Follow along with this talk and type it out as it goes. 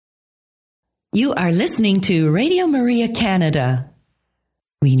You are listening to Radio Maria Canada.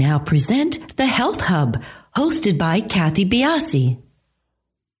 We now present the Health Hub, hosted by Kathy Biasi.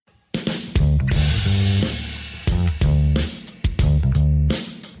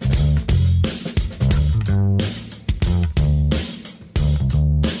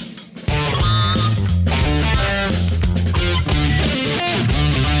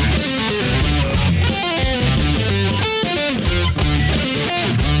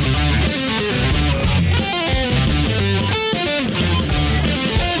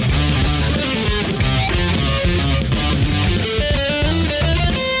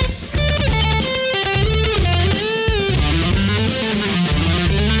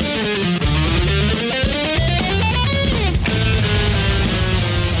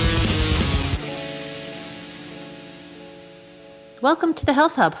 Welcome to the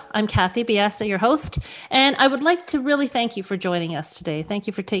Health Hub. I'm Kathy Biasi, your host, and I would like to really thank you for joining us today. Thank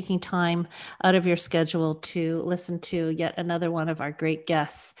you for taking time out of your schedule to listen to yet another one of our great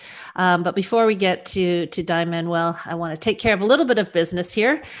guests. But before we get to Di Manuel, I want to take care of a little bit of business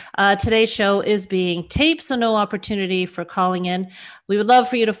here. Today's show is being taped, so no opportunity for calling in. We would love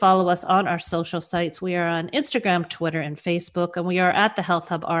for you to follow us on our social sites. We are on Instagram, Twitter, and Facebook, and we are at the Health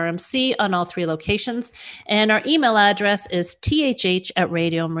Hub RMC on all three locations. And our email address is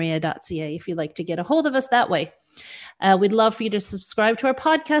thh@radiomaria.ca if you'd like to get a hold of us that way. We'd love for you to subscribe to our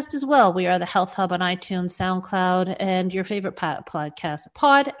podcast as well. We are the Health Hub on iTunes, SoundCloud, and your favorite podcast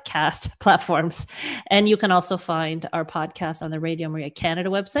platforms. And you can also find our podcast on the Radio Maria Canada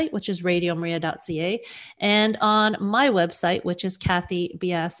website, which is radiomaria.ca, and on my website, which is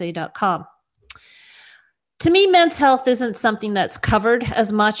kathybiasi.com. To me, men's health isn't something that's covered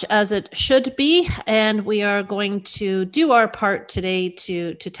as much as it should be, and we are going to do our part today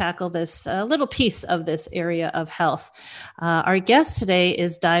to tackle this little piece of this area of health. Our guest today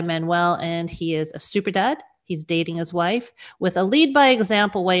is Di Manuel, and he is a super dad. He's dating his wife with a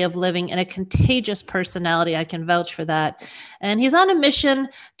lead-by-example way of living and a contagious personality. I can vouch for that. And he's on a mission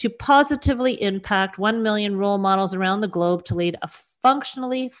to positively impact 1 million role models around the globe to lead a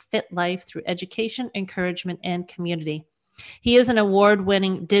functionally fit life through education, encouragement, and community. He is an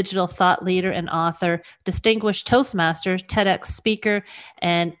award-winning digital thought leader and author, distinguished Toastmaster, TEDx speaker,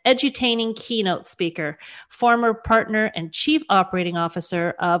 and edutaining keynote speaker, former partner and chief operating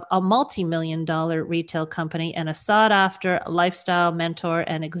officer of a multi-million-dollar retail company, and a sought-after lifestyle mentor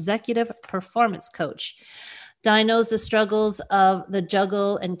and executive performance coach. Di knows the struggles of the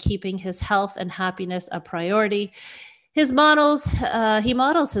juggle and keeping his health and happiness a priority. He models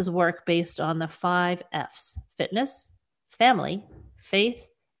his work based on the 5 F's: fitness, family, faith,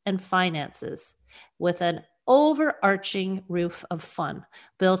 and finances, with an overarching roof of fun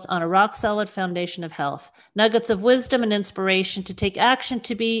built on a rock-solid foundation of health. Nuggets of wisdom and inspiration to take action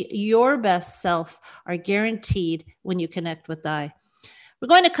to be your best self are guaranteed when you connect with Di. We're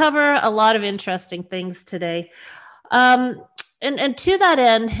going to cover a lot of interesting things today. And to that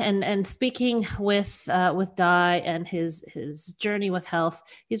end, and speaking with Di and his journey with health,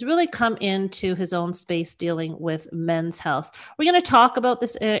 he's really come into his own space dealing with men's health. We're going to talk about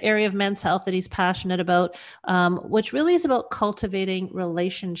this area of men's health that he's passionate about, which really is about cultivating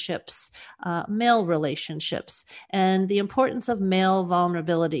relationships, male relationships, and the importance of male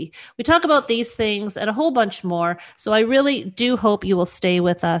vulnerability. We talk about these things and a whole bunch more. So I really do hope you will stay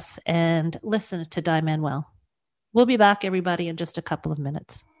with us and listen to Di Manuel. We'll be back, everybody, in just a couple of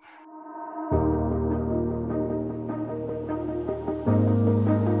minutes.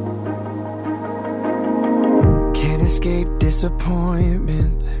 Can't escape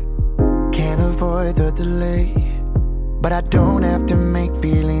disappointment, can't avoid the delay, but I don't have to make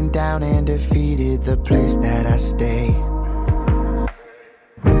feeling down and defeated the place that I stay.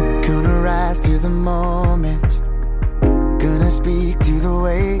 Gonna rise to the moment, gonna speak to the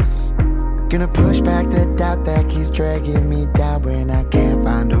waves, gonna push back the doubt that keeps dragging me down when I can't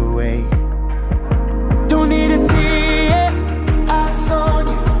find a way. Don't need to see it, eyes on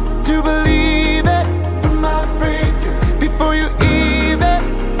you, to believe it, for my breakthrough. Before you even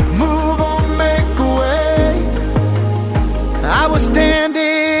move on, make a way. I was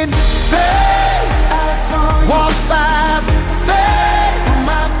standing faith, eyes on you, walk by faith, for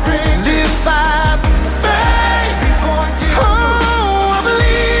my breakthrough. Live by faith, before you. Oh, I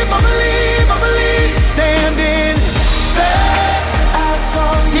believe. Standing faith, eyes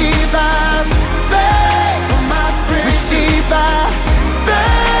on you, see by faith, for my breakthrough. Receive by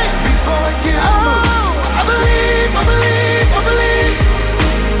faith, before you. Oh, I believe.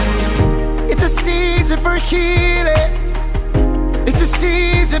 It's a season for healing, it's a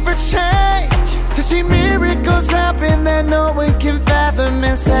season for change, to see miracles happen that no one can fathom,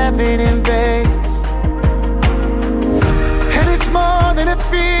 and heaven invade.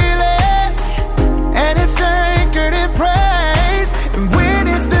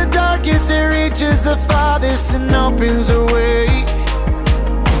 hearts and opens the way.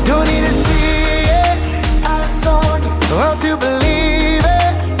 Don't need to see it, eyes on you, or to believe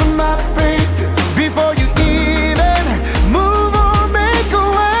it. For my breakthrough, before you even move or make a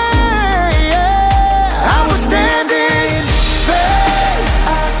way. Yeah. I was standing faith,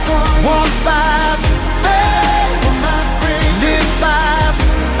 eyes on you, walk by faith. For my breakthrough, live by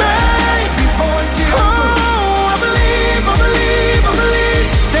faith. Before you, oh, I believe, I believe, I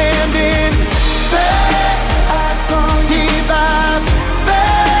believe. Standing faith, eyes on you, see by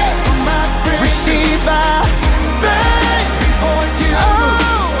faith. For my breakthrough, receive by faith. Before you,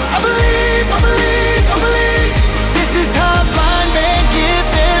 oh, I believe, I believe, I believe. This is how blind men get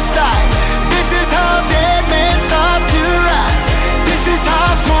their sight. This is how dead men start to rise. This is how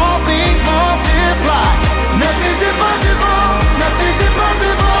small things multiply. Nothing's impossible, nothing's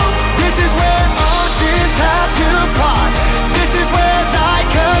impossible. This is where oceans have to part. This is where light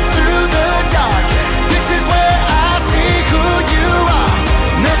comes through the dark. This is where I see who you are.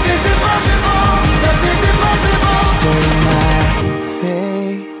 Nothing's impossible, nothing's impossible. Stir my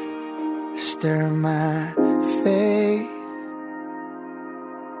faith, stir my faith.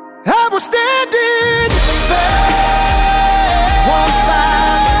 I will stand in faith, walk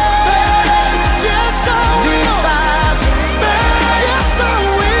by faith. Yes, I will. Live by faith. Yes, I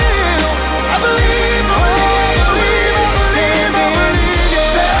will. I believe, I believe, I believe. Stand in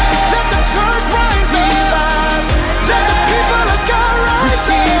faith. Let the church rise up. Let the people of God rise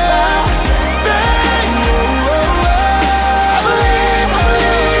up. Faith. I believe, I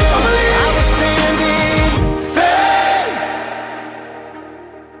believe, I believe. I will stand in faith.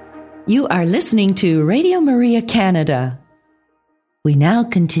 You are listening to Radio Maria Canada. We now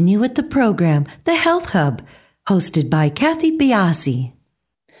continue with the program, The Health Hub, hosted by Kathy Biasi.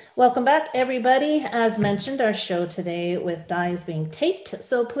 Welcome back, everybody. As mentioned, our show today with Di is being taped.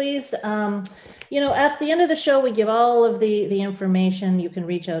 So please, at the end of the show, we give all of the information. You can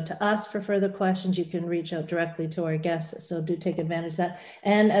reach out to us for further questions. You can reach out directly to our guests. So do take advantage of that.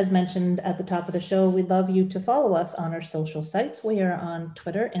 And as mentioned at the top of the show, we'd love you to follow us on our social sites. We are on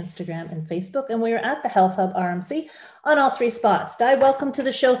Twitter, Instagram, and Facebook. And we are at the Health Hub RMC on all three spots. Di, welcome to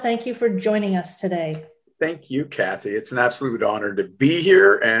the show. Thank you for joining us today. Thank you, Kathy. It's an absolute honor to be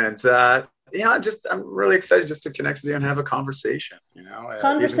here. And, I'm really excited just to connect with you and have a conversation.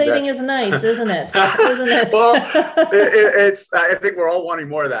 Conversating is nice, isn't it? Isn't it? Well, I think we're all wanting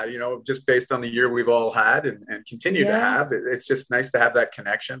more of that, just based on the year we've all had and continue to have. It's just nice to have that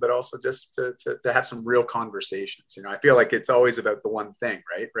connection, but also just to have some real conversations. I feel like it's always about the one thing,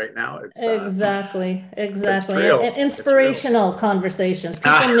 right now. It's exactly. It's And inspirational conversations.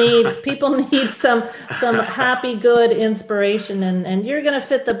 People need some happy, good inspiration, and you're going to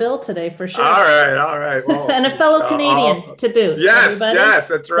fit the bill today for sure. All right. Well, and a fellow Canadian to boot. Yes,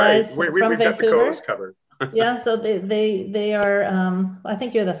 that's right. We've got the coast covered. Yeah, so they are. I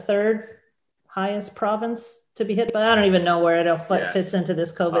think you're the third highest province to be hit, but I don't even know where it fits into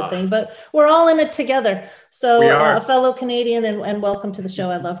this COVID thing. But we're all in it together. So a fellow Canadian, and welcome to the show.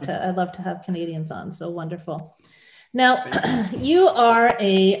 I love to have Canadians on. So wonderful. Now, you are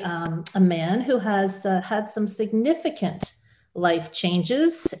a man who has had some significant life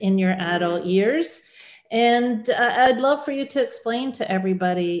changes in your adult years. And I'd love for you to explain to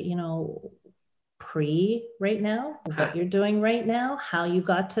everybody, right now, what you're doing right now, how you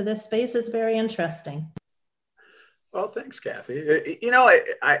got to this space. It's very interesting. Well, thanks, Kathy.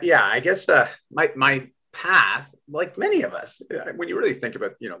 I guess my path, like many of us, when you really think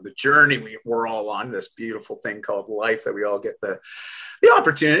about, the journey we're all on, this beautiful thing called life that we all get the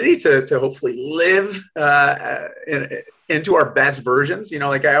opportunity to hopefully live into our best versions.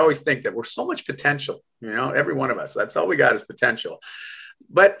 I always think that we're so much potential, every one of us, that's all we got is potential.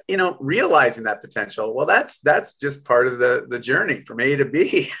 But, realizing that potential, well, that's just part of the journey from A to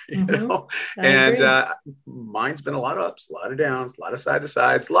B, and mine's been a lot of ups, a lot of downs, a lot of side to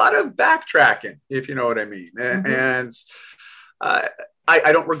sides, a lot of backtracking, if you know what I mean. And I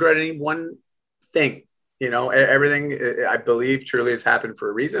don't regret any one thing. Everything I believe truly has happened for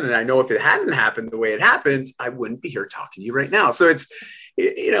a reason. And I know if it hadn't happened the way it happened, I wouldn't be here talking to you right now. So it's,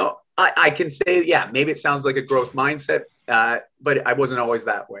 I can say, maybe it sounds like a growth mindset, but I wasn't always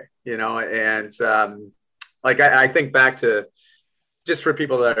that way, and I think back to, just for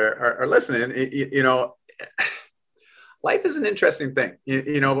people that are listening, life is an interesting thing.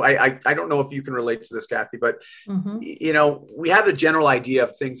 I don't know if you can relate to this, Kathy, but, we have a general idea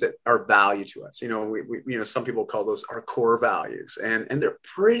of things that are value to us. We some people call those our core values, and they're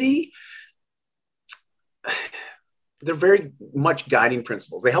pretty they're very much guiding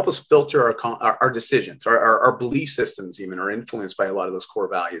principles. They help us filter our decisions, our belief systems even are influenced by a lot of those core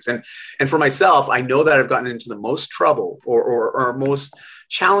values. And for myself, I know that I've gotten into the most trouble or most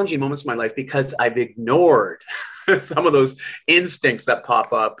challenging moments of my life because I've ignored some of those instincts that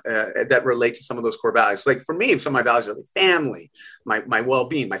pop up that relate to some of those core values. Like for me, some of my values are like family, my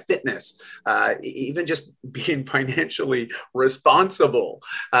well-being, my fitness, even just being financially responsible.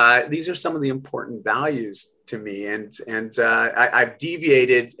 These are some of the important values to me. And I've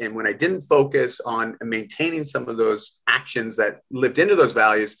deviated. And when I didn't focus on maintaining some of those actions that lived into those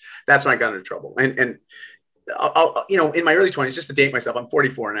values, that's when I got into trouble. And I'll, in my early 20s, just to date myself, I'm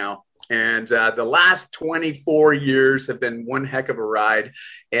 44 now. And the last 24 years have been one heck of a ride.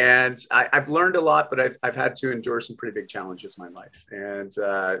 And I've learned a lot, but I've had to endure some pretty big challenges in my life. And,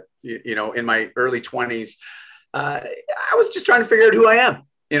 in my early 20s, I was just trying to figure out who I am.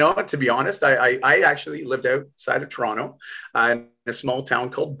 To be honest, I actually lived outside of Toronto in a small town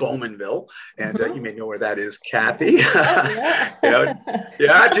called Bowmanville. And you may know where that is, Kathy.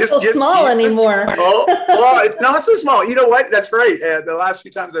 Just small anymore. It's not so small. You know what? That's right. The last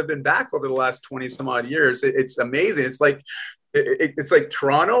few times I've been back over the last 20 some odd years, it's amazing. It's like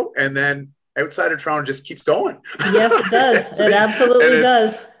Toronto, and then outside of Toronto just keeps going. Yes, it does. It absolutely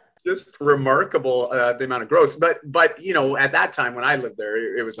does. Just remarkable the amount of growth, but at that time when I lived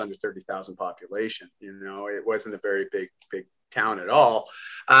there, it was under 30,000 population. It wasn't a very big town at all,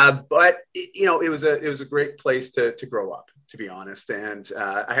 but it was a great place to grow up, to be honest. And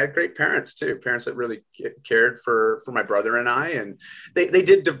I had great parents too, parents that really cared for my brother and I. And they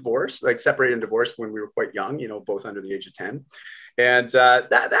did divorce, like separated and divorced when we were quite young, both under the age of 10, and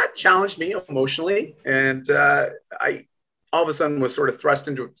that challenged me emotionally. And I all of a sudden was sort of thrust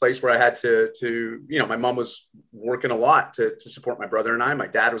into a place where I had to my mom was working a lot to support my brother and I. My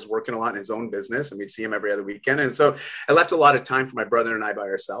dad was working a lot in his own business, and we'd see him every other weekend. And so I left a lot of time for my brother and I by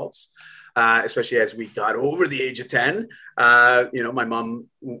ourselves, especially as we got over the age of 10. My mom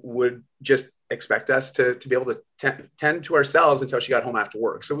would just expect us to be able to tend to ourselves until she got home after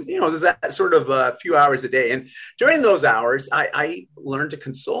work. So, there's that sort of a few hours a day. And during those hours, I learned to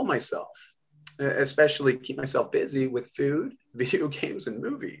console myself, especially keep myself busy with food, video games, and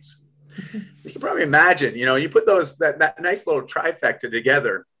movies. You can probably imagine, you put that nice little trifecta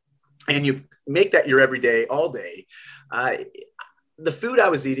together and you make that your everyday, all day. The food I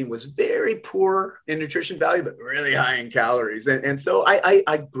was eating was very poor in nutrition value, but really high in calories. And so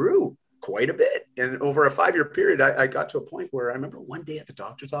I grew quite a bit. And over a 5-year period, I got to a point where I remember one day at the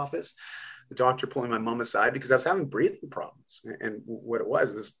doctor's office, the doctor pulling my mom aside because I was having breathing problems. And what it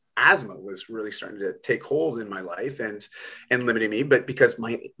was asthma was really starting to take hold in my life and limiting me, but because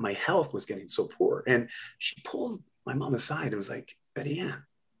my health was getting so poor. And she pulled my mom aside and was like, Betty Ann,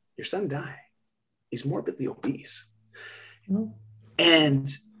 your son died. He's morbidly obese. Mm. And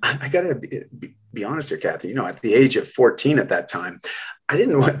I got to be honest here, Kathy, at the age of 14 at that time, I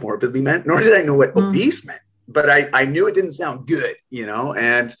didn't know what morbidly meant, nor did I know what obese meant, but I knew it didn't sound good,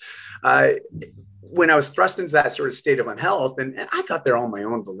 and when I was thrust into that sort of state of unhealth, and I got there on my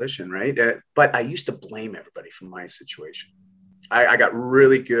own volition, right? But I used to blame everybody for my situation. I got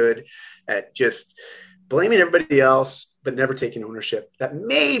really good at just blaming everybody else, but never taking ownership that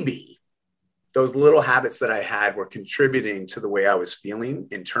maybe those little habits that I had were contributing to the way I was feeling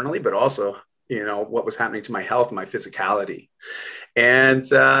internally, but also, what was happening to my health and my physicality. And,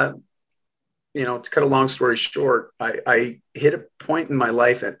 to cut a long story short, I hit a point in my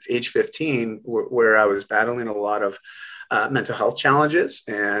life at age 15 where I was battling a lot of mental health challenges.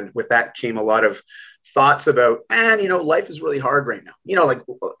 And with that came a lot of thoughts about, life is really hard right now.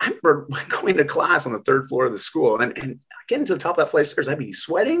 I remember going to class on the 3rd floor of the school and getting to the top of that flight of stairs, I'd be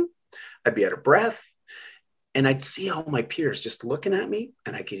sweating, I'd be out of breath, and I'd see all my peers just looking at me,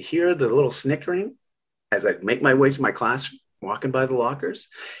 and I could hear the little snickering as I'd make my way to my classroom, walking by the lockers.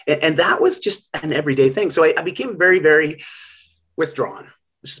 And that was just an everyday thing. So I became very, very withdrawn.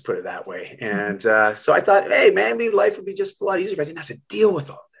 Let's just put it that way. And so I thought, hey, man, maybe life would be just a lot easier if I didn't have to deal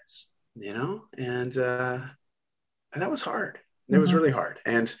with all this, and that was hard. It was really hard.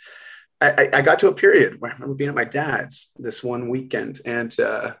 And I got to a period where I remember being at my dad's this one weekend, and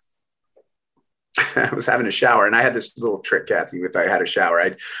I was having a shower, and I had this little trick, Kathy. If I had a shower,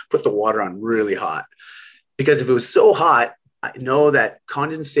 I'd put the water on really hot, because if it was so hot, I know that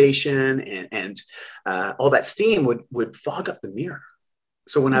condensation and all that steam would fog up the mirror.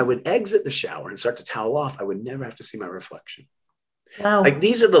 So when I would exit the shower and start to towel off, I would never have to see my reflection. Wow. Like,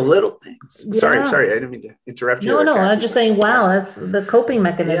 these are the little things. Yeah. Sorry. I didn't mean to interrupt you. No, I'm just saying, wow, that's the coping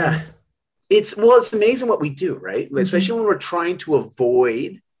mechanisms. Yeah. It's amazing what we do, right? Mm-hmm. Especially when we're trying to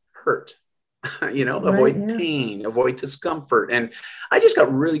avoid hurt. avoid pain, avoid discomfort. And I just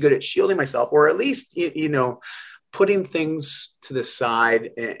got really good at shielding myself, or at least, putting things to the side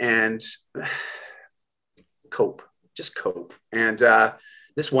and just cope. And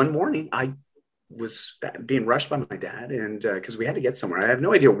this one morning, I was being rushed by my dad, and because we had to get somewhere. I have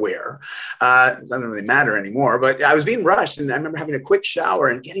no idea where. It doesn't really matter anymore, but I was being rushed, and I remember having a quick shower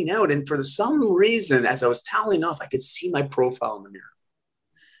and getting out. And for some reason, as I was toweling off, I could see my profile in the mirror.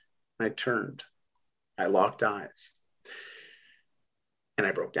 I turned, I locked eyes, and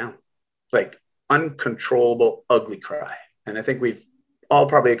I broke down, like uncontrollable, ugly cry. And I think we've all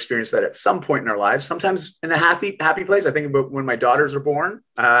probably experienced that at some point in our lives, sometimes in a happy place. I think about when my daughters are born,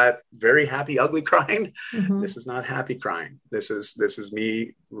 very happy, ugly crying. Mm-hmm. This is not happy crying. This is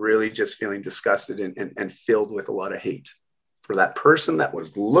me really just feeling disgusted and filled with a lot of hate for that person that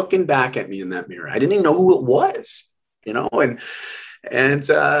was looking back at me in that mirror. I didn't even know who it was, and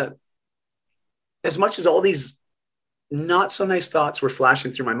as much as all these not so nice thoughts were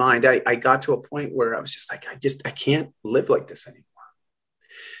flashing through my mind, I got to a point where I was just like, I can't live like this anymore.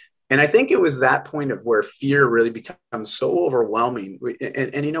 And I think it was that point of where fear really becomes so overwhelming.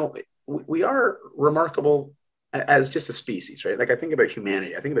 We are remarkable as just a species, right? Like I think about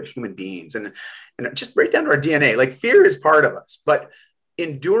humanity, I think about human beings, and just break down to our DNA. Like fear is part of us, but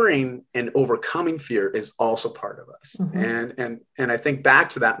enduring and overcoming fear is also part of us. Mm-hmm. And I think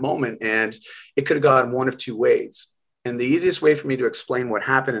back to that moment, and it could have gone one of two ways. And the easiest way for me to explain what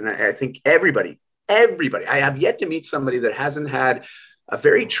happened, and I think everybody, I have yet to meet somebody that hasn't had a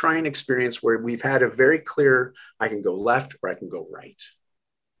very trying experience where we've had a very clear, I can go left or I can go right.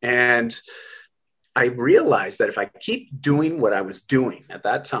 And I realized that if I keep doing what I was doing at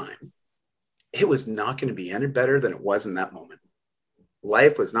that time, it was not going to be any better than it was in that moment.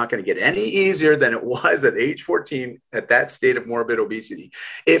 Life was not going to get any easier than it was at age 14 at that state of morbid obesity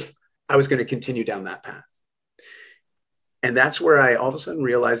if I was going to continue down that path. And that's where I all of a sudden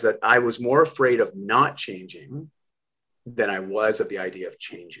realized that I was more afraid of not changing than I was of the idea of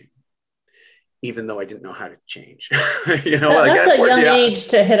changing, even though I didn't know how to change. That's a young age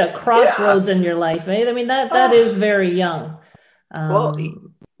to hit a crossroads in your life, right? I mean, that is very young.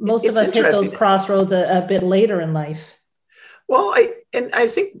 Most of us hit those crossroads a bit later in life. Well, I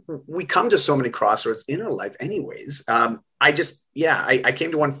think we come to so many crossroads in our life anyways. I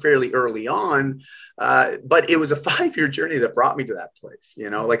came to one fairly early on, but it was a 5-year journey that brought me to that place.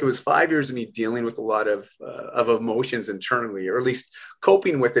 Like it was 5 years of me dealing with a lot of emotions internally, or at least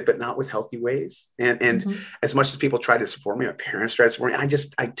coping with it, but not with healthy ways. And mm-hmm. as much as people tried to support me, my parents tried to support me,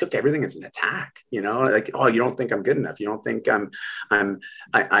 I took everything as an attack, like, oh, you don't think I'm good enough. You don't think I'm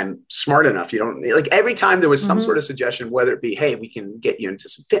smart enough. You don't, like, every time there was some mm-hmm. sort of suggestion, whether it be, hey, we can get you into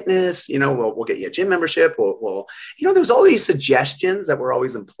some fitness, we'll get you a gym membership. We'll there was all these suggestions that were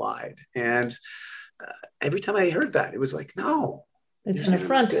always implied. And every time I heard that, it was like, no. It's an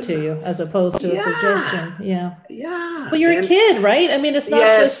affront to you as opposed to a suggestion. Yeah. Yeah. Well, you're a kid, right? I mean, it's not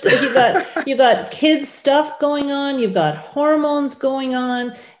just, you got kids stuff going on, you've got hormones going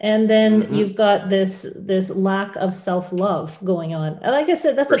on, and then mm-hmm. you've got this lack of self-love going on. And like I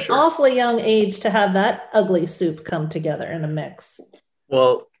said, that's an awfully young age to have that ugly soup come together in a mix.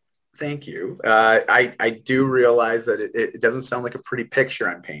 Well, thank you. I do realize that it doesn't sound like a pretty picture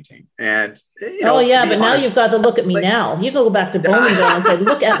I'm painting. And but honest, now you've got to look at me now. You go back to Bowmanville and say,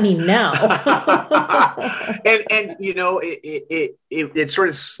 look at me now. and it sort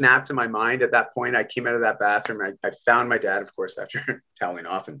of snapped in my mind at that point. I came out of that bathroom. I found my dad, of course, after toweling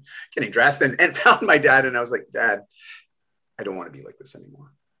off and getting dressed, and found my dad. And I was like, Dad, I don't want to be like this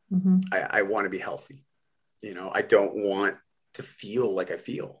anymore. Mm-hmm. I want to be healthy. I don't want to feel like I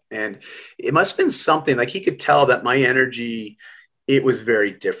feel. And it must have been something, like, he could tell that my energy, it was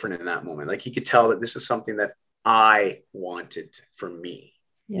very different in that moment. Like, he could tell that this is something that I wanted for me.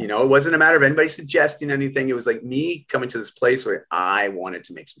 Yeah. It wasn't a matter of anybody suggesting anything. It was like me coming to this place where I wanted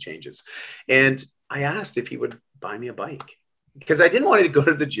to make some changes. And I asked if he would buy me a bike, because I didn't want to go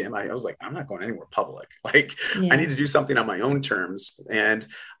to the gym. I was like, I'm not going anywhere public. Like, I need to do something on my own terms. And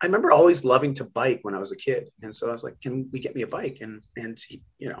I remember always loving to bike when I was a kid. And so I was like, can we get me a bike? And he,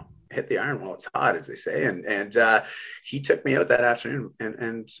 hit the iron while it's hot, as they say. And he took me out that afternoon,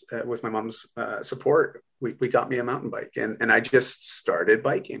 and with my mom's support, we got me a mountain bike. And I just started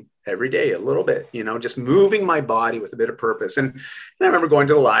biking every day a little bit, just moving my body with a bit of purpose. And I remember going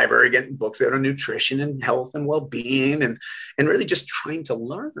to the library, getting books out on nutrition and health and well-being, and really just trying to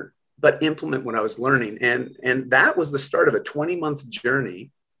learn, but implement what I was learning. And that was the start of a 20-month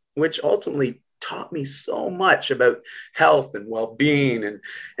journey, which ultimately taught me so much about health and well-being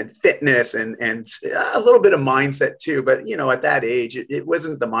and fitness and a little bit of mindset too. But, you know, at that age, it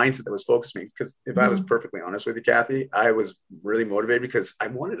wasn't the mindset that was focusing me, because if I was perfectly honest with you, Kathy, I was really motivated because I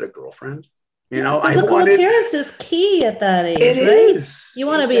wanted a girlfriend. You know, physical appearance is key at that age. It right? is. You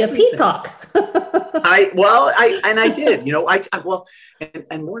want to be everything. A peacock. I did, you know,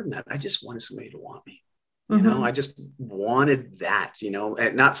 and more than that, I just wanted somebody to want me. You know, I just wanted that, you know,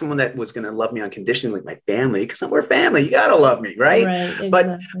 and not someone that was going to love me unconditionally, like my family, because we're family. You got to love me, right? Exactly.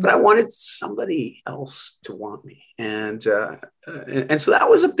 But I wanted somebody else to want me, and so that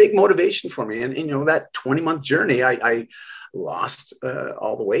was a big motivation for me. And you know, that 20-month journey, I lost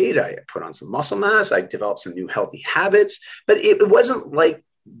all the weight. I put on some muscle mass. I developed some new healthy habits, but it wasn't like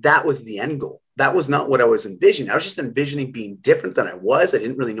that was the end goal. That was not what I was envisioning. I was just envisioning being different than I was. I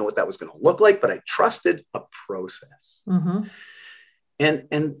didn't really know what that was going to look like, but I trusted a process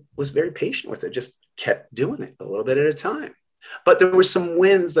and was very patient with it. Just kept doing it a little bit at a time. But there were some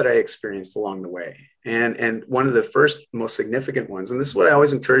wins that I experienced along the way. And one of the first most significant ones, and this is what I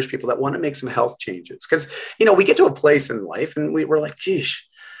always encourage people that want to make some health changes, because, you know, we get to a place in life and we're like, geez,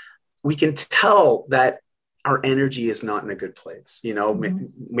 we can tell that our energy is not in a good place. You know,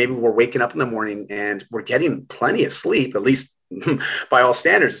 maybe we're waking up in the morning and we're getting plenty of sleep, at least by all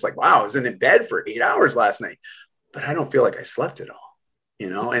standards. It's like, wow, I was in bed for 8 hours last night, but I don't feel like I slept at all. You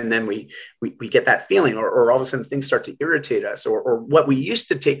know, and then we get that feeling, or all of a sudden things start to irritate us, or what we used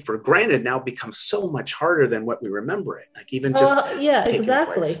to take for granted now becomes so much harder than what we remember it. Like even just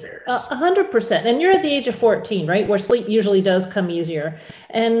exactly, 100%. And you're at the age of 14, right, where sleep usually does come easier.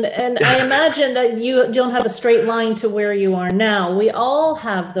 And I imagine that you don't have a straight line to where you are now. We all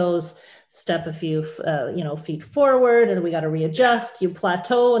have those step a few feet forward, and we got to readjust. You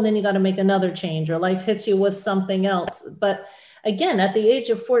plateau, and then you got to make another change, or life hits you with something else. But again, at the age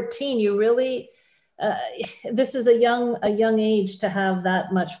of 14, you really, this is a young age to have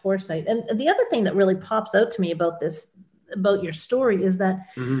that much foresight. And the other thing that really pops out to me about your story is that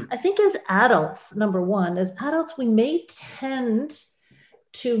I think as adults, number one, we may tend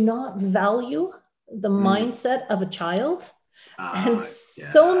to not value the mindset of a child. And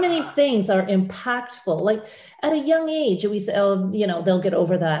so many things are impactful. Like at a young age, we say, oh, you know, they'll get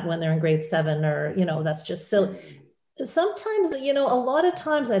over that when they're in grade 7, or, you know, that's just silly. Sometimes, you know, a lot of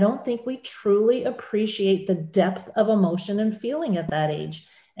times I don't think we truly appreciate the depth of emotion and feeling at that age.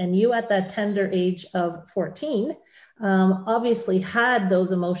 And you at that tender age of 14, obviously had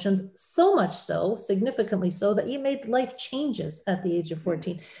those emotions, so much so, significantly so, that you made life changes at the age of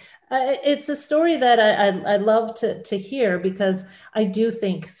 14. It's a story that I love to hear, because I do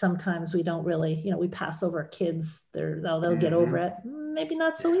think sometimes we don't really, you know, we pass over kids. They'll get over it, maybe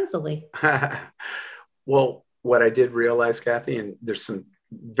not so easily. Well, what I did realize, Kathy, and there's some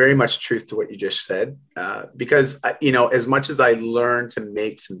very much truth to what you just said, because, you know, as much as I learned to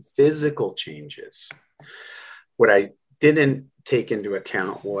make some physical changes, what I didn't take into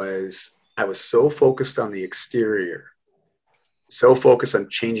account was I was so focused on the exterior, so focused on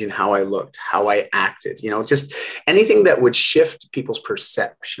changing how I looked, how I acted, you know, just anything that would shift people's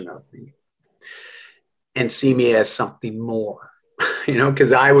perception of me and see me as something more. You know,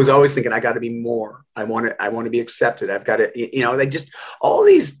 because I was always thinking I got to be more. I want to be accepted. I've got to, you know, they just all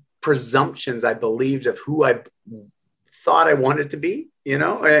these presumptions I believed of who I thought I wanted to be, you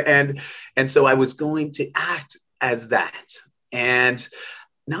know, and so I was going to act as that, and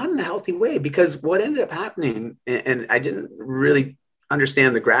not in a healthy way, because what ended up happening, and I didn't really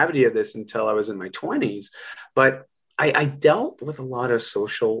understand the gravity of this until I was in my 20s, but I dealt with a lot of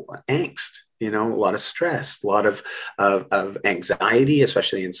social angst. You know, a lot of stress, a lot of anxiety,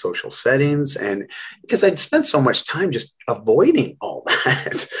 especially in social settings. And because I'd spent so much time just avoiding all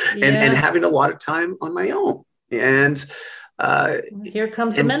that and having a lot of time on my own. And here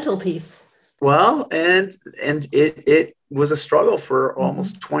comes the mental piece. Well, and it was a struggle for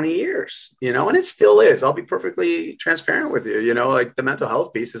almost 20 years, you know, and it still is. I'll be perfectly transparent with you. You know, like the mental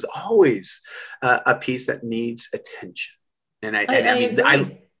health piece is always a piece that needs attention.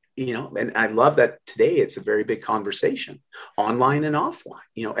 And you know, and I love that today it's a very big conversation, online and offline,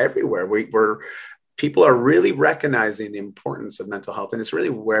 you know, everywhere. Where people are really recognizing the importance of mental health, and it's really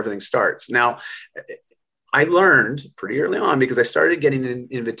where everything starts. Now, I learned pretty early on, because I started getting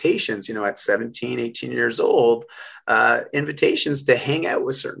invitations, you know, at 17, 18 years old, invitations to hang out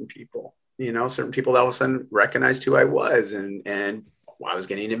with certain people, you know, certain people that all of a sudden recognized who I was, and I was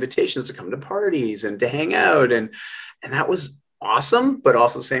getting invitations to come to parties and to hang out. And that was awesome, but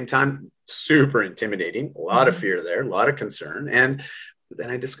also at the same time, super intimidating, a lot of fear there, a lot of concern. And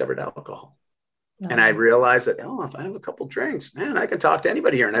then I discovered alcohol. And I realized that, if I have a couple drinks, man, I can talk to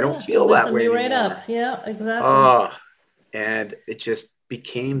anybody here, and I don't feel that way right anymore. Up. Yeah, exactly. And it just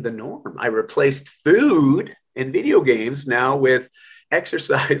became the norm. I replaced food and video games now with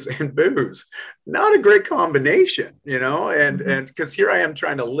exercise and booze. Not a great combination, and because here I am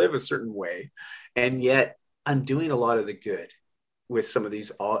trying to live a certain way, and yet I'm doing a lot of the good with some of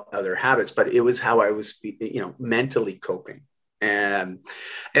these other habits, but it was how I was, mentally coping. And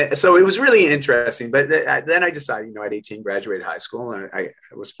so it was really interesting. But then I decided, at 18, graduated high school, and I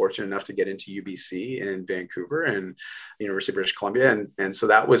was fortunate enough to get into UBC in Vancouver and University of British Columbia. And so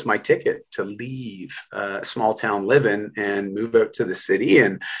that was my ticket to leave small town living and move out to the city,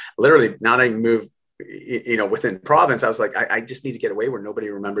 and literally not even move, within province. I was like, I just need to get away where nobody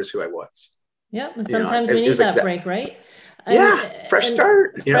remembers who I was. Yeah. And sometimes we need that break, right? Fresh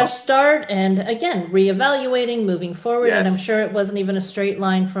start. Fresh start. And again, reevaluating, moving forward. Yes. And I'm sure it wasn't even a straight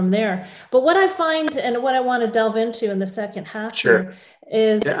line from there. But what I find, and what I want to delve into in the second half here,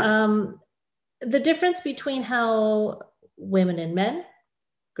 is the difference between how women and men,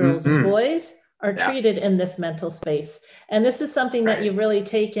 girls and boys, are treated in this mental space. And this is something that you've really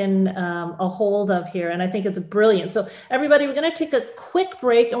taken a hold of here. And I think it's brilliant. So everybody, we're going to take a quick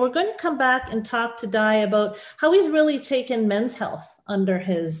break, and we're going to come back and talk to Dai about how he's really taken men's health under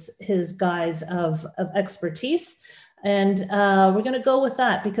his guise of expertise. And we're going to go with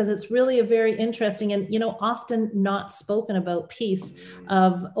that because it's really a very interesting and, often not spoken about piece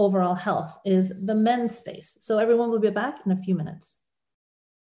of overall health is the men's space. So everyone will be back in a few minutes.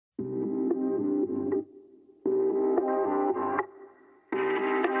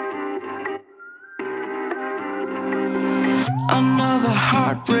 Another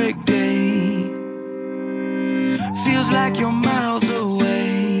heartbreak day. Feels like you're miles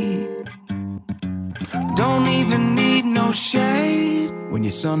away. Don't even need no shade when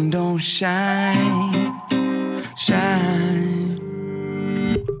your sun don't shine.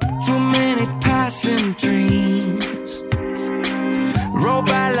 Too many passing dreams roll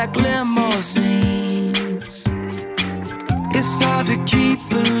by like limousines. It's hard to keep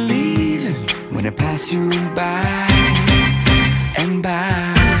believing when it pass you by. And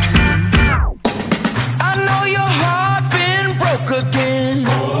by. I know your heart been broke again. I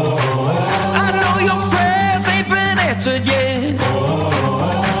know your prayers ain't been answered yet. I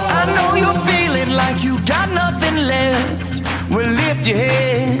know you're feeling like you got nothing left. Well, lift your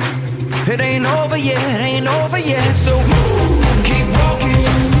head. It ain't over yet, ain't over yet. So keep walking,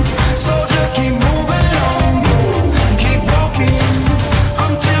 soldier, keep moving on. Keep walking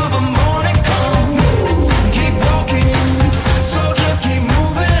until the morning comes. Keep walking. Keep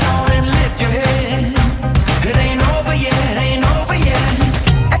moving on and lift your head. It ain't over yet, ain't over yet.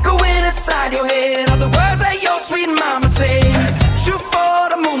 Echoing inside your head are the words that your sweet mama said. Shoot for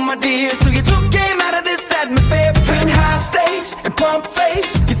the moon, my dear. So you took game out of this atmosphere between high stakes and pump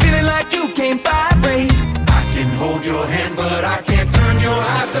fakes. You're feeling like you can't vibrate. I can hold your hand, but I can't turn your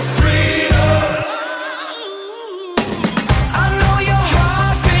eyes to freedom. I know your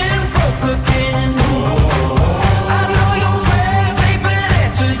heart been broke again.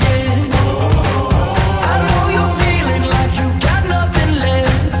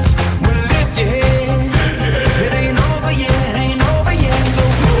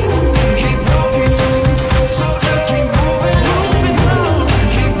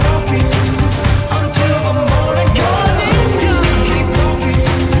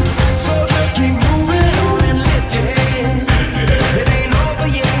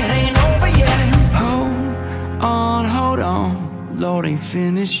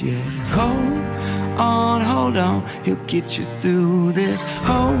 Finish yet. Hold on, he'll get you through this.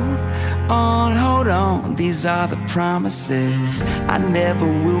 Hold on, these are the promises I never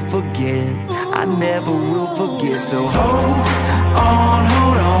will forget. I never will forget. So hold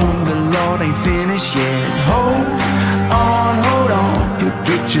on, the Lord ain't finished yet. Hold on, he'll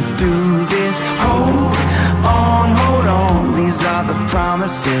get you through this. Hold on, these are the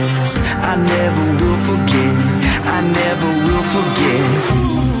promises I never will forget. I never will forget.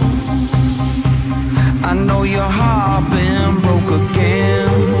 I know your heart been broke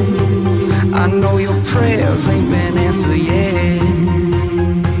again. I know your prayers ain't been answered yet.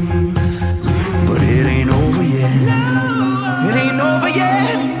 But it ain't over yet. It ain't over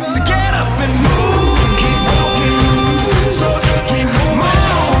yet. So get up and move. Keep walking. Soldier, keep moving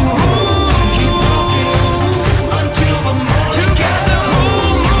on. Keep walking until the morning. You got to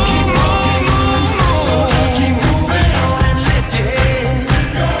move. Keep walking. Soldier, keep moving on and lift your head.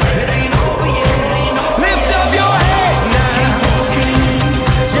 It ain't over yet. Ain't over yet. Lift up your head now. Keep walking.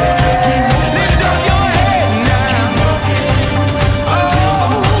 Soldier, keep moving. Lift up your head now. Keep walking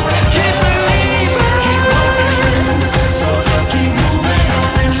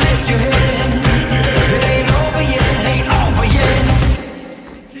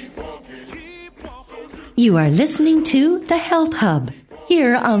You are listening to The Health Hub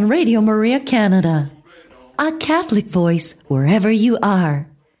here on Radio Maria Canada. A Catholic voice wherever you are.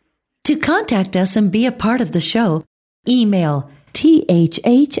 To contact us and be a part of the show, email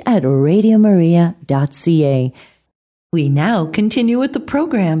thh@radiomaria.ca. We now continue with the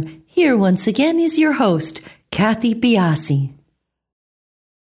program. Here once again is your host, Kathy Biasi.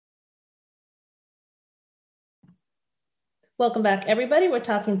 Welcome back, everybody. We're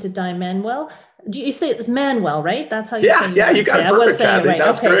talking to Di Manuel. Do you say it's Manuel, right? That's how you say it. Yeah, you got it perfect, Kathy. Right.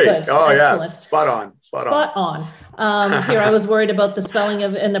 That's okay, great. Good. Oh, excellent. Yeah. Spot on. Here, I was worried about the spelling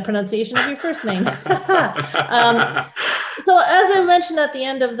of and the pronunciation of your first name. So, as I mentioned at the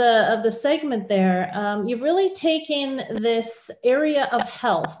end of the segment there, you've really taken this area of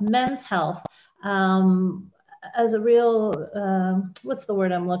health, men's health, as a real, what's the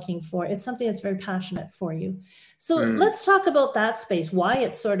word I'm looking for? It's something that's very passionate for you. So let's talk about that space, why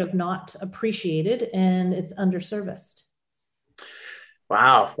it's sort of not appreciated and it's underserviced.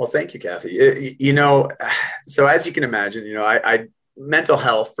 Wow. Well, thank you, Kathy. So as you can imagine, I mental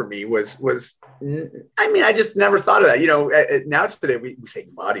health for me was, I just never thought of that. Now today we say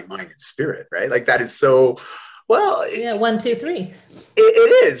body, mind, and spirit, right? Like that is so, well, yeah, 1, 2, 3.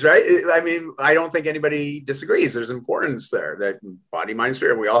 It is, right? I don't think anybody disagrees. There's importance there that body, mind,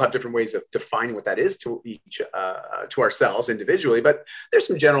 spirit. We all have different ways of defining what that is to each, to ourselves individually, but there's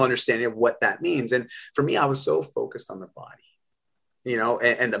some general understanding of what that means. And for me, I was so focused on the body,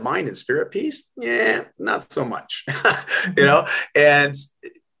 and the mind and spirit piece. Yeah, not so much, and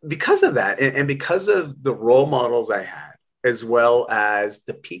because of that, and because of the role models I had, as well as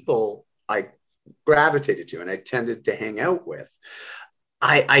the people I gravitated to and I tended to hang out with,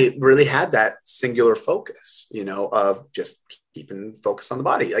 I really had that singular focus, of just keeping focus on the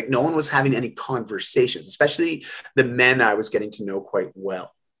body. Like no one was having any conversations, especially the men I was getting to know quite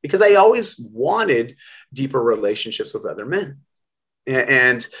well, because I always wanted deeper relationships with other men.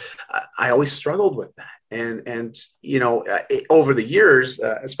 And I always struggled with that. And over the years,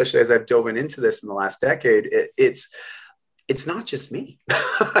 especially as I've dove into this in the last decade, it's not just me,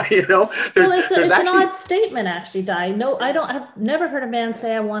 it's an odd statement, actually, Di. No, I've never heard a man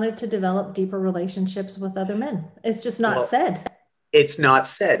say I wanted to develop deeper relationships with other men. It's just not said. It's not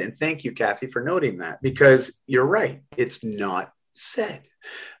said. And thank you, Kathy, for noting that, because you're right. It's not said,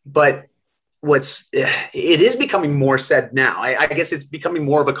 but it is becoming more said now. I guess it's becoming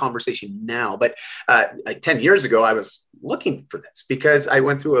more of a conversation now, but like 10 years ago, I was looking for this because I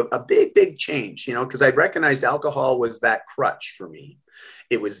went through a big change, because I recognized alcohol was that crutch for me.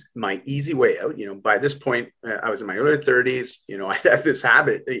 It was my easy way out. By this point, I was in my early 30s. I had this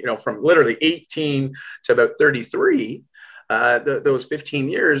habit, from literally 18 to about 33. Those 15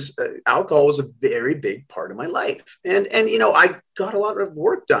 years, alcohol was a very big part of my life. And I got a lot of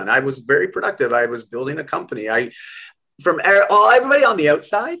work done. I was very productive. I was building a company. Everybody on the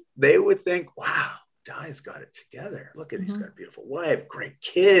outside, they would think, wow, Di's got it together. Look at, he's got a beautiful wife, great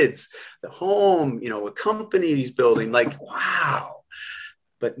kids, the home, a company he's building, like, wow.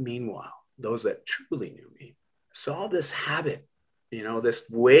 But meanwhile, those that truly knew me saw this habit, this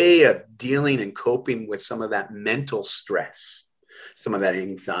way of dealing and coping with some of that mental stress, some of that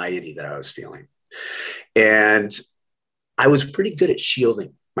anxiety that I was feeling. And I was pretty good at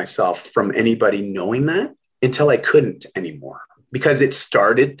shielding myself from anybody knowing that until I couldn't anymore, because it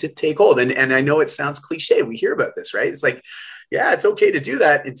started to take hold. And I know it sounds cliche. We hear about this, right? It's like, yeah, it's okay to do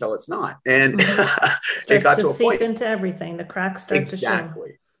that until it's not. And it got to a point. Seep into everything. The cracks start to show.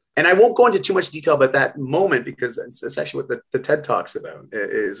 Exactly. And I won't go into too much detail about that moment, because it's actually what the TED talks about,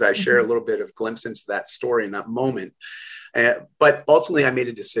 is I share a little bit of glimpse into that story in that moment. But ultimately, I made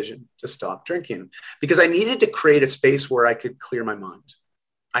a decision to stop drinking because I needed to create a space where I could clear my mind.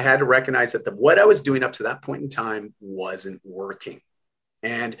 I had to recognize that what I was doing up to that point in time wasn't working.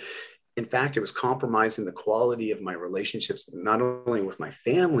 And in fact, it was compromising the quality of my relationships, not only with my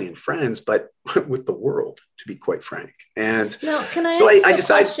family and friends, but with the world, to be quite frank. And now, can I so ask I a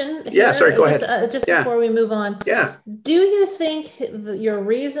decided, question? Yeah, sorry, go ahead. Just before we move on. Yeah. Do you think your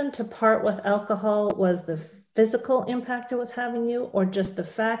reason to part with alcohol was the physical impact it was having you, or just the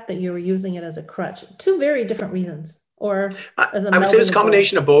fact that you were using it as a crutch? Two very different reasons. Or as a I would say it was a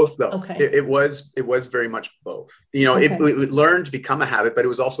combination of both, though. Okay. It was very much both. It learned to become a habit, but it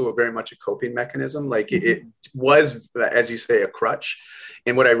was also very much a coping mechanism. Like it was, as you say, a crutch.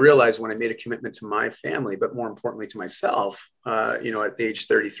 And what I realized when I made a commitment to my family, but more importantly to myself, at the age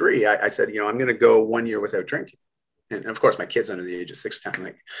 33, I said, I'm going to go 1 year without drinking. And of course, my kid's under the age of 16.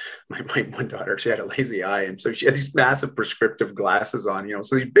 Like my one daughter, she had a lazy eye. And so she had these massive prescriptive glasses on,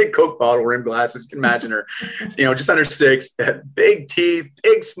 so these big Coke bottle rim glasses. You can imagine her, just under 6, big teeth,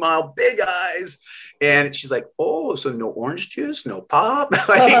 big smile, big eyes. And she's like, oh, so no orange juice, no pop,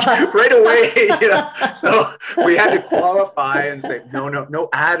 like right away, you know. So we had to qualify and say, no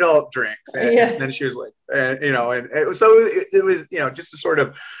adult drinks. And then she was like, you know, and so it was, you know, just to sort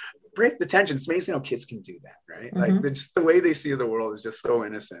of break the tension. It's amazing how kids can do that, right? Like just the way they see the world is just so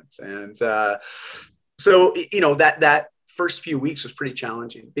innocent. And so, you know, that first few weeks was pretty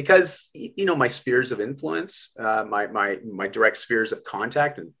challenging because, you know, my spheres of influence, my direct spheres of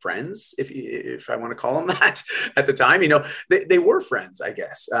contact and friends, if I want to call them that at the time, you know, they were friends, I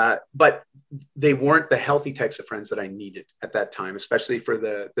guess, but they weren't the healthy types of friends that I needed at that time, especially for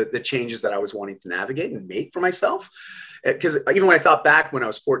the changes that I was wanting to navigate and make for myself. Because even when I thought back when I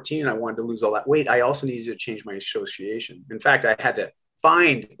was 14, I wanted to lose all that weight. I also needed to change my association. In fact, I had to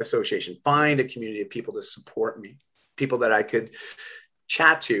find association, find a community of people to support me, people that I could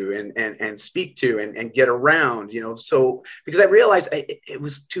chat to and speak to and get around, you know. So because I realized it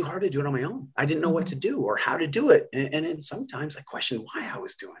was too hard to do it on my own. I didn't know what to do or how to do it. And then sometimes I questioned why I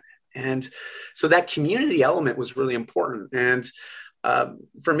was doing it. And so that community element was really important. And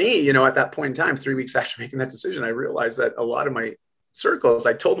for me, you know, at that point in time, 3 weeks after making that decision, I realized that a lot of my circles,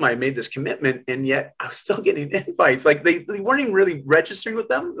 I told them I made this commitment, and yet I was still getting invites. Like they weren't even really registering with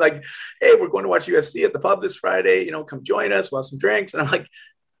them. Like, hey, we're going to watch UFC at the pub this Friday, you know, come join us, we'll have some drinks. And I'm like,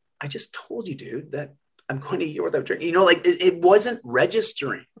 I just told you, dude, that I'm going to Europe without drinking, you know, like it wasn't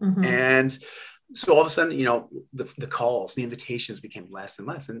registering. And so all of a sudden, you know, the calls, the invitations became less and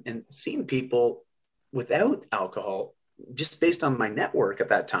less, and seeing people without alcohol, just based on my network at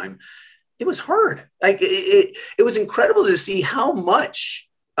that time, it was hard. Like it was incredible to see how much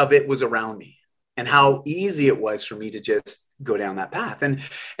of it was around me and how easy it was for me to just go down that path.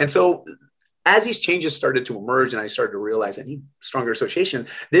 And so as these changes started to emerge and I started to realize I need stronger association,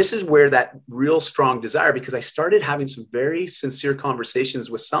 this is where that real strong desire, because I started having some very sincere conversations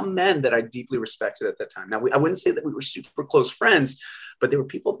with some men that I deeply respected at that time. Now, I wouldn't say that we were super close friends, but they were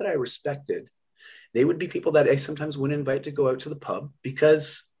people that I respected. They would be people that I sometimes wouldn't invite to go out to the pub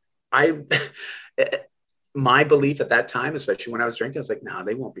because my belief at that time, especially when I was drinking, I was like, no,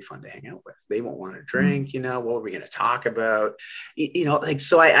 they won't be fun to hang out with. They won't want to drink, you know, what are we going to talk about? You know, like,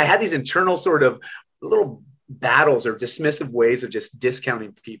 so I had these internal sort of little battles or dismissive ways of just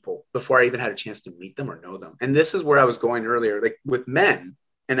discounting people before I even had a chance to meet them or know them. And this is where I was going earlier, like with men.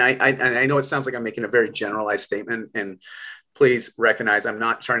 And I know it sounds like I'm making a very generalized statement, and please recognize I'm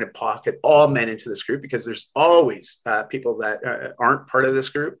not trying to pocket all men into this group, because there's always people that aren't part of this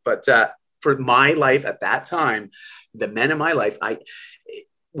group. But for my life at that time, the men in my life,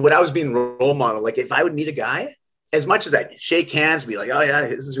 what I was being role model, like if I would meet a guy, as much as I'd shake hands, be like, oh yeah,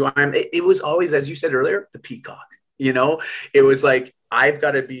 this is who I am. It was always, as you said earlier, the peacock, you know, it was like, I've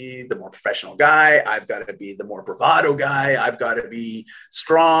got to be the more professional guy. I've got to be the more bravado guy. I've got to be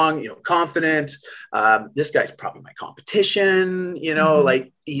strong, you know, confident. This guy's probably my competition, you know,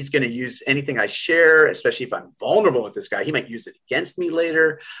 like he's going to use anything I share, especially if I'm vulnerable with this guy. He might use it against me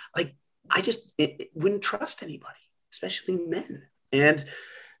later. Like I just wouldn't trust anybody, especially men. And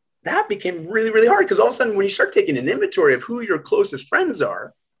that became really, really hard, because all of a sudden when you start taking an inventory of who your closest friends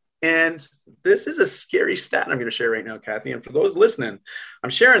are, and this is a scary stat I'm going to share right now, Kathy. And for those listening, I'm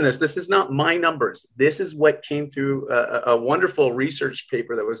sharing this. This is not my numbers. This is what came through a wonderful research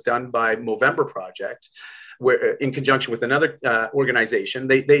paper that was done by Movember Project, where in conjunction with another organization,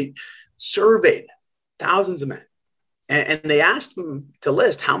 they surveyed thousands of men. And they asked them to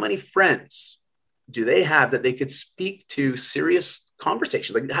list how many friends do they have that they could speak to serious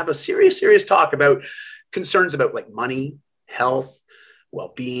conversations, like have a serious talk about concerns about like money, health,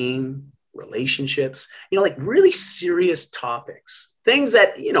 well-being, relationships, you know, like really serious topics, things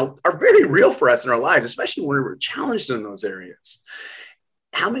that, you know, are very real for us in our lives, especially when we're challenged in those areas.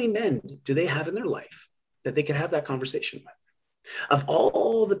 How many men do they have in their life that they could have that conversation with? Of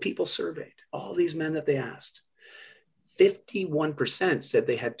all the people surveyed, all these men that they asked, 51% said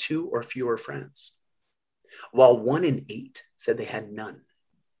they had 2 or fewer friends, while 1 in 8 said they had none.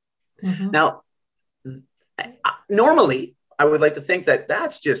 Now, normally, I would like to think that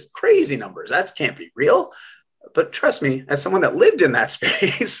that's just crazy numbers. That can't be real. But trust me, as someone that lived in that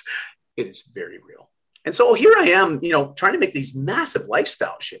space, it is very real. And so here I am, you know, trying to make these massive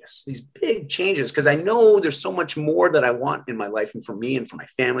lifestyle shifts, these big changes, because I know there's so much more that I want in my life and for me and for my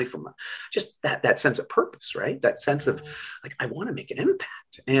family, from just that sense of purpose, right? That sense of like, I want to make an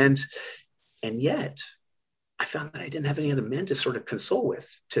impact. And yet I found that I didn't have any other men to sort of console with,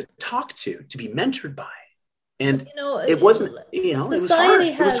 to talk to be mentored by. And you know, it wasn't, you know, it was hard.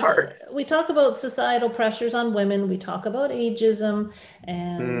 It was hard. We talk about societal pressures on women. We talk about ageism,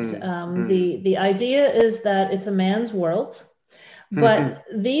 and the idea is that it's a man's world. But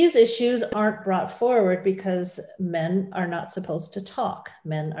these issues aren't brought forward because men are not supposed to talk.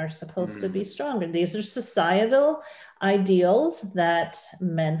 Men are supposed to be stronger. These are societal ideals that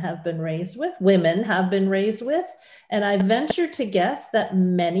men have been raised with, women have been raised with. And I venture to guess that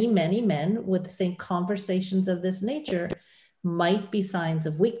many, many men would think conversations of this nature might be signs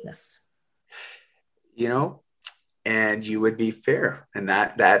of weakness. You know, and you would be fair in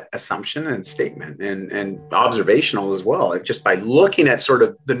that assumption and statement and observational as well. Just by looking at sort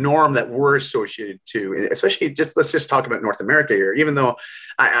of the norm that we're associated to, especially let's just talk about North America here, even though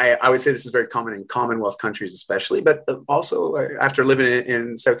I would say this is very common in Commonwealth countries, especially, but also after living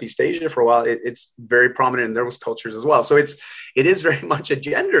in Southeast Asia for a while, it's very prominent in those cultures as well. So it is very much a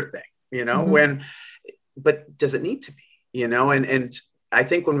gender thing, you know, but does it need to be, you know, and I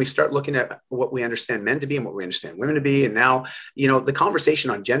think when we start looking at what we understand men to be and what we understand women to be, and now, you know, the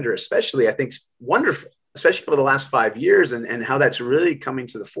conversation on gender, especially, I think is wonderful, especially over the last 5 years and how that's really coming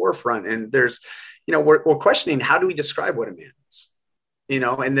to the forefront. And there's, you know, we're questioning, how do we describe what a man is? You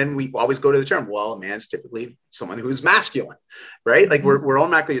know, and then we always go to the term, well, a man's typically someone who's masculine, right? Like we're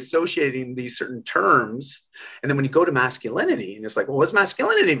automatically associating these certain terms. And then when you go to masculinity and it's like, well, what does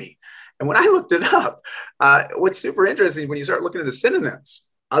masculinity mean? And when I looked it up, what's super interesting, when you start looking at the synonyms,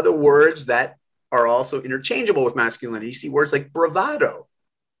 other words that are also interchangeable with masculinity, you see words like bravado,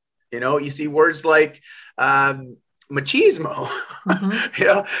 you know, you see words like machismo, you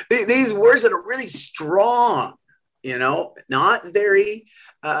know, these words that are really strong, you know, not very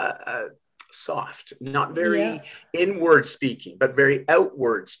soft, not very inward speaking, but very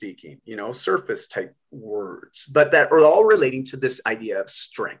outward speaking, you know, surface type words, but that are all relating to this idea of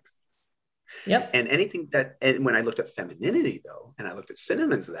strength. Yep. And anything and when I looked at femininity though, and I looked at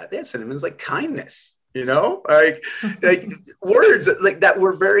synonyms of that, they had synonyms like kindness, you know, like words like that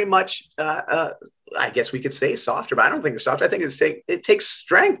were very much, I guess we could say softer, but I don't think they're softer. I think it takes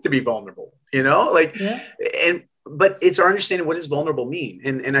strength to be vulnerable, you know, but it's our understanding what does vulnerable mean.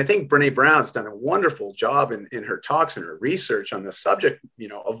 And I think Brene Brown's done a wonderful job in her talks and her research on the subject, you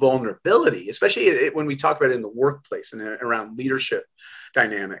know, of vulnerability, especially when we talk about it in the workplace and around leadership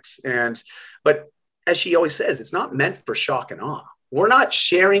dynamics. But as she always says, it's not meant for shock and awe. We're not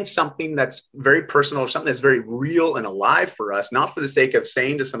sharing something that's very personal or something that's very real and alive for us, not for the sake of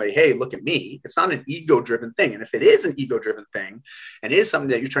saying to somebody, hey, look at me. It's not an ego-driven thing. And if it is an ego-driven thing, and it is something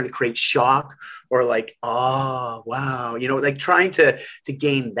that you're trying to create shock or like, oh, wow, you know, like trying to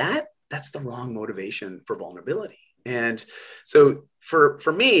gain that's the wrong motivation for vulnerability. And so for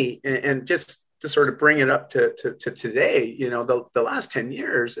me, and just to sort of bring it up to today, you know, the last 10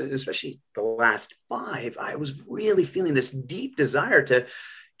 years, and especially the last 5, I was really feeling this deep desire to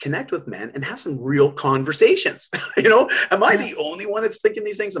connect with men and have some real conversations. You know, am I the only one that's thinking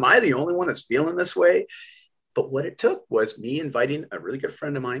these things? Am I the only one that's feeling this way? But what it took was me inviting a really good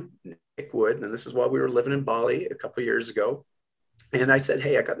friend of mine, Nick Wood, and this is while we were living in Bali a couple of years ago. And I said,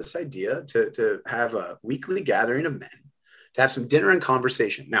 hey, I got this idea to have a weekly gathering of men, to have some dinner and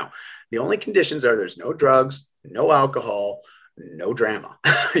conversation. Now, the only conditions are there's no drugs, no alcohol, no drama.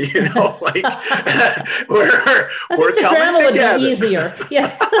 You know, like we're coming drama together. Would be easier.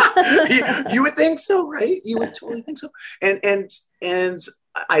 Yeah. you would think so, right? You would totally think so. And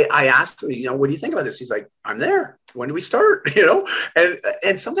I asked him, you know, what do you think about this? He's like, I'm there. When do we start? You know,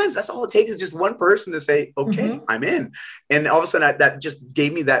 and sometimes that's all it takes is just one person to say, okay, I'm in. And all of a sudden that just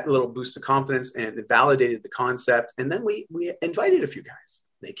gave me that little boost of confidence and it validated the concept. And then we invited a few guys.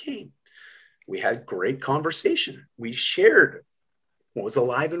 They came. We had great conversation. We shared what was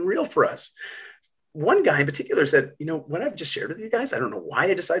alive and real for us. One guy in particular said, you know, what I've just shared with you guys, I don't know why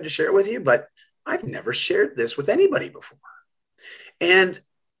I decided to share it with you, but I've never shared this with anybody before. And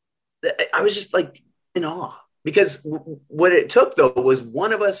I was just like in awe because what it took though was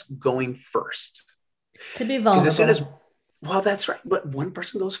one of us going first. To be vulnerable. As soon as, well, that's right. But one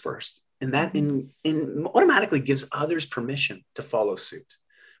person goes first and that automatically gives others permission to follow suit.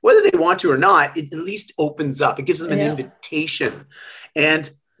 Whether they want to or not, it at least opens up. It gives them an invitation. And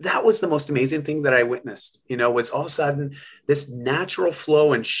that was the most amazing thing that I witnessed, you know, was all of a sudden this natural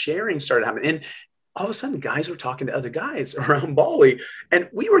flow and sharing started happening. And all of a sudden guys were talking to other guys around Bali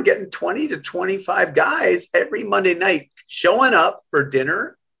and we were getting 20 to 25 guys every Monday night showing up for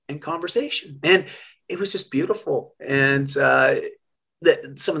dinner and conversation. And it was just beautiful. And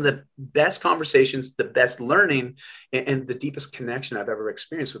some of the best conversations, the best learning, and the deepest connection I've ever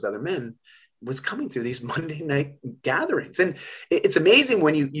experienced with other men was coming through these Monday night gatherings. And it's amazing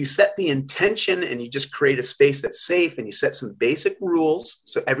when you set the intention and you just create a space that's safe and you set some basic rules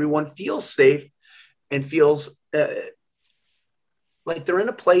so everyone feels safe and feels like they're in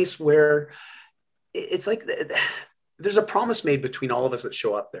a place where it's like there's a promise made between all of us that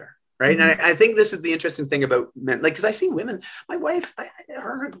show up there. Right. And I think this is the interesting thing about men, like, because I see women, my wife,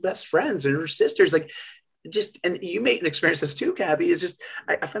 her best friends and her sisters, like, just, and you may experience this too, Kathy, is just,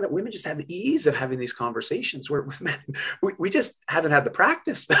 I find that women just have the ease of having these conversations where with men, we just haven't had the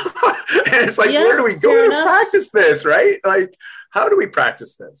practice. And it's like, where do we go to practice this? Right. Like, how do we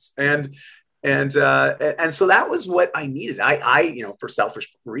practice this? And so that was what I needed. I for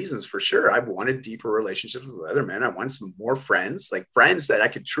selfish reasons, for sure, I wanted deeper relationships with other men. I wanted some more friends, like friends that I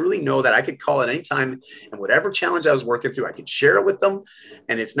could truly know that I could call at any time, and whatever challenge I was working through, I could share it with them.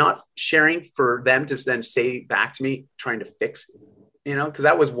 And it's not sharing for them to then say back to me, trying to fix it, because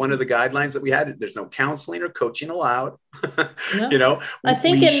that was one of the guidelines that we had. There's no counseling or coaching allowed. Yeah. I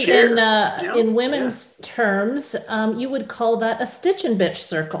think in women's terms, you would call that a stitch and bitch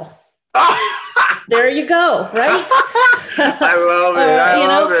circle. There you go, right? I love it. I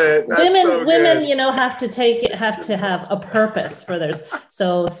love it. That's women, have to have a purpose for theirs.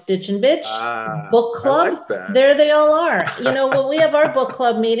 So Stitch and Bitch, book club, there they all are. When we have our book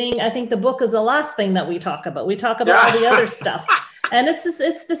club meeting, I think the book is the last thing that we talk about. We talk about all the other stuff, and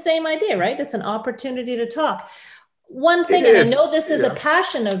it's the same idea, right? It's an opportunity to talk. One thing, and I know this is a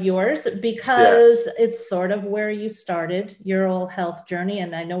passion of yours, because it's sort of where you started your whole health journey.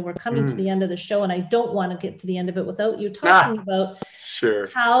 And I know we're coming to the end of the show, and I don't want to get to the end of it without you talking about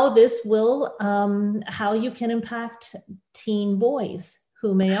how this will, how you can impact teen boys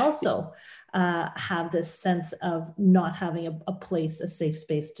who may also have this sense of not having a safe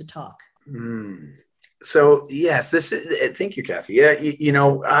space to talk. So yes, thank you, Kathy. Yeah,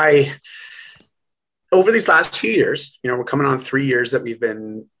 over these last few years, we're coming on 3 years that we've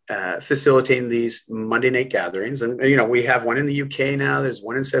been facilitating these Monday night gatherings. And, we have one in the UK now, there's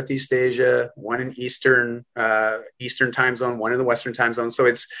one in Southeast Asia, one in Eastern time zone, one in the Western time zone. So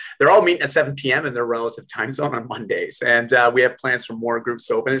they're all meeting at 7 p.m. in their relative time zone on Mondays. And we have plans for more groups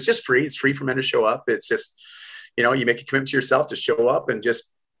to open. It's just free. It's free for men to show up. It's just, you make a commitment to yourself to show up and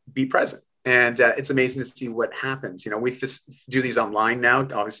just be present. And it's amazing to see what happens. We do these online now,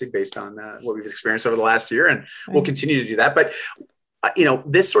 obviously based on what we've experienced over the last year, and we'll continue to do that. But,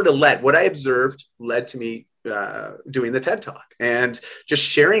 this sort of what I observed led to me doing the TED Talk and just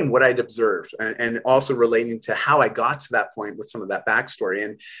sharing what I'd observed, and also relating to how I got to that point with some of that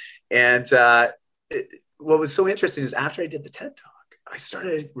backstory. And what was so interesting is after I did the TED Talk, I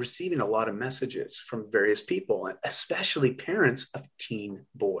started receiving a lot of messages from various people, especially parents of teen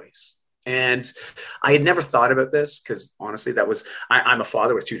boys. And I had never thought about this because honestly, I'm a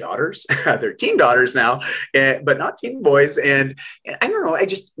father with 2 daughters. They're teen daughters now, but not teen boys. And I don't know, I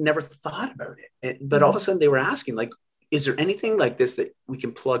just never thought about it. But all of a sudden they were asking, like, is there anything like this that we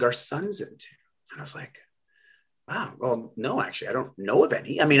can plug our sons into? And I was like, wow, well, no, actually, I don't know of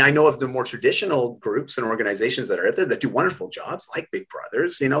any. I mean, I know of the more traditional groups and organizations that are out there that do wonderful jobs, like Big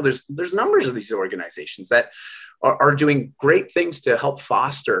Brothers. There's numbers of these organizations that are doing great things to help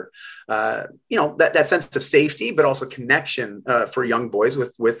foster, that sense of safety, but also connection for young boys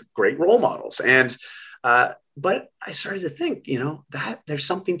with great role models. And but I started to think, that there's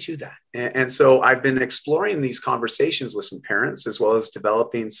something to that. And so I've been exploring these conversations with some parents, as well as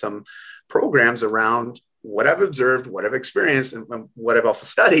developing some programs around what I've observed, what I've experienced, and what I've also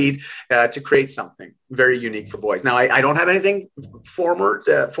studied to create something very unique for boys. Now, I don't have anything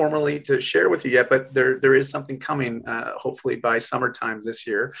formally to share with you yet, but there is something coming, hopefully by summertime this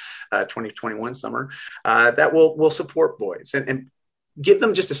year, 2021 summer, that will support boys and give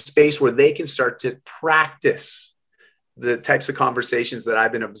them just a space where they can start to practice the types of conversations that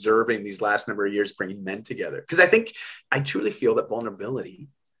I've been observing these last number of years, bringing men together. Because I truly feel that vulnerability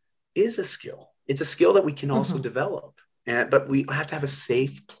is a skill. It's a skill that we can also develop, but we have to have a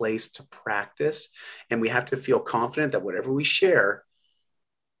safe place to practice, and we have to feel confident that whatever we share,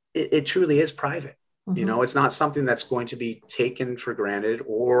 it truly is private. It's not something that's going to be taken for granted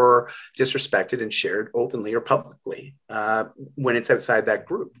or disrespected and shared openly or publicly when it's outside that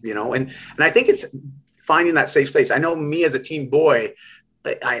group. And I think it's finding that safe space. I know me as a teen boy,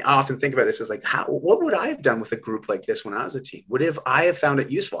 I often think about this as like, what would I have done with a group like this when I was a teen? Would I have found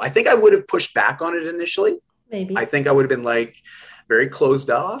it useful? I think I would have pushed back on it initially. Maybe. I think I would have been like very closed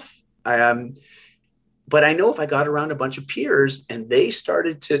off. But I know if I got around a bunch of peers and they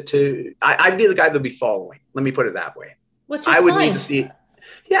started I'd be the guy that'd be following. Let me put it that way. I would need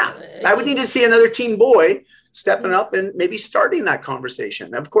to see another teen boy stepping up and maybe starting that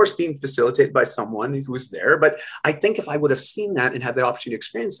conversation. Of course, being facilitated by someone who's there. But I think if I would have seen that and had the opportunity to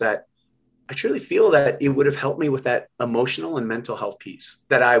experience that, I truly feel that it would have helped me with that emotional and mental health piece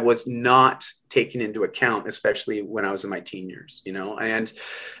that I was not taking into account, especially when I was in my teen years, you know, and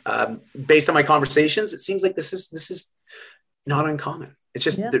based on my conversations, it seems like this is not uncommon. It's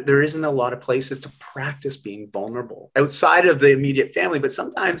just there isn't a lot of places to practice being vulnerable outside of the immediate family. But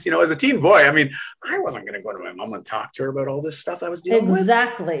sometimes, you know, as a teen boy, I mean, I wasn't going to go to my mom and talk to her about all this stuff I was dealing with.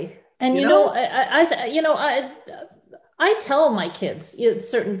 Exactly. And, I tell my kids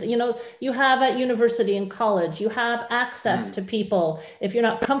certain, you have at university and college, you have access to people. If you're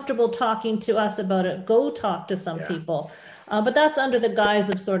not comfortable talking to us about it, go talk to some people. But that's under the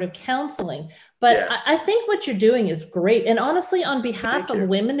guise of sort of counseling. But I think what you're doing is great. And honestly, on behalf of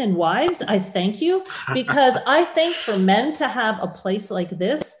women and wives, I thank you, because I think for men to have a place like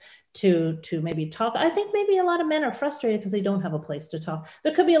this to maybe talk, I think maybe a lot of men are frustrated because they don't have a place to talk.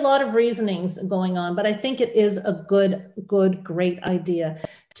 There could be a lot of reasonings going on, but I think it is a great idea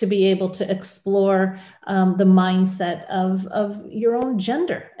to be able to explore the mindset of your own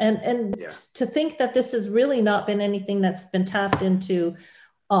gender and to think that this has really not been anything that's been tapped into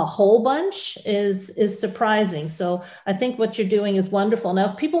a whole bunch is surprising. So I think what you're doing is wonderful. Now,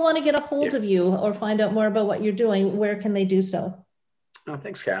 if people want to get a hold of you or find out more about what you're doing, where can they do so? Oh,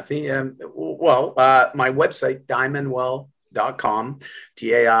 thanks, Kathy. My website, daimanuel.com,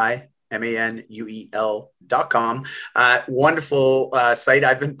 DAIMANUEL.com. Wonderful site.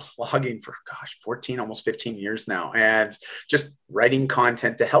 I've been blogging for, 14, almost 15 years now, and just writing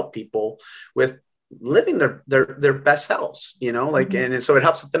content to help people with living their best selves, and so it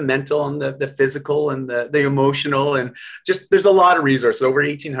helps with the mental and the physical and the emotional, and just there's a lot of resources, over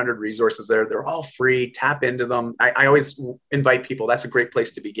 1,800 resources there. They're all free. Tap into them. I always invite people. That's a great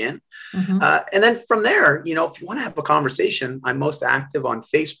place to begin. And then from there, if you want to have a conversation, I'm most active on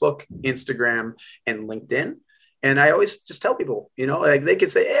Facebook, Instagram, and LinkedIn. And I always just tell people, like they could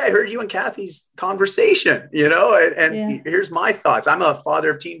say, hey, I heard you and Kathy's conversation, and here's my thoughts. I'm a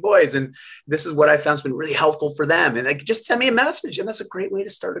father of teen boys, and this is what I found has been really helpful for them. And like, just send me a message. And that's a great way to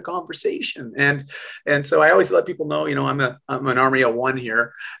start a conversation. And so I always let people know, I'm an army of one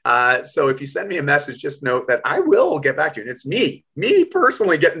here. So if you send me a message, just note that I will get back to you. And it's me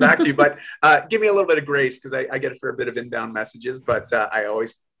personally getting back to you, but give me a little bit of grace, because I get a fair bit of inbound messages, but I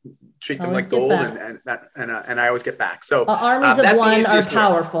always treat them like gold, and I always get back. So armies of one are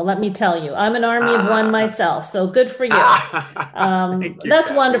powerful. Let me tell you, I'm an army of one myself. So good for you.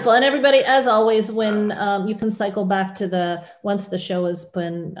 That's wonderful. And everybody, as always, when you can cycle back to once the show has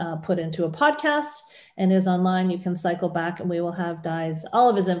been put into a podcast and is online, you can cycle back and we will have Dai's, all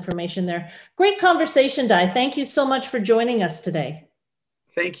of his information there. Great conversation, Dai. Thank you so much for joining us today.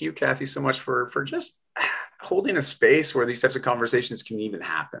 Thank you, Kathy, so much for just holding a space where these types of conversations can even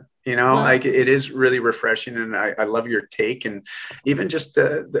happen. Like it is really refreshing, and I love your take, and even just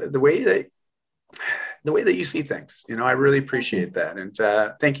the way that you see things. I really appreciate that, and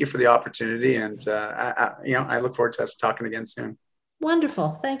thank you for the opportunity. And I look forward to us talking again soon.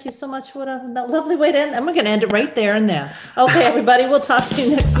 Wonderful. Thank you so much. What a lovely way to end. I'm going to end it right there and there. Okay, everybody, we'll talk to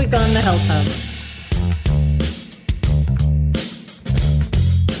you next week on the Health Hub.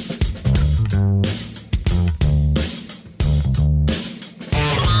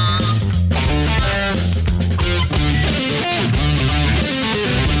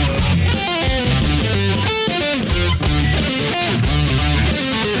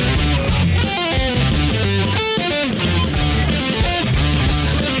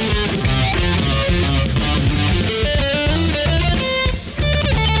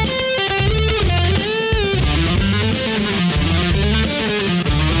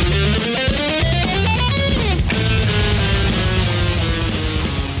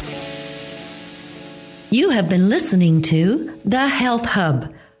 You have been listening to The Health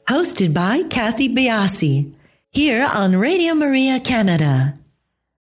Hub, hosted by Kathy Biasi, here on Radio Maria Canada.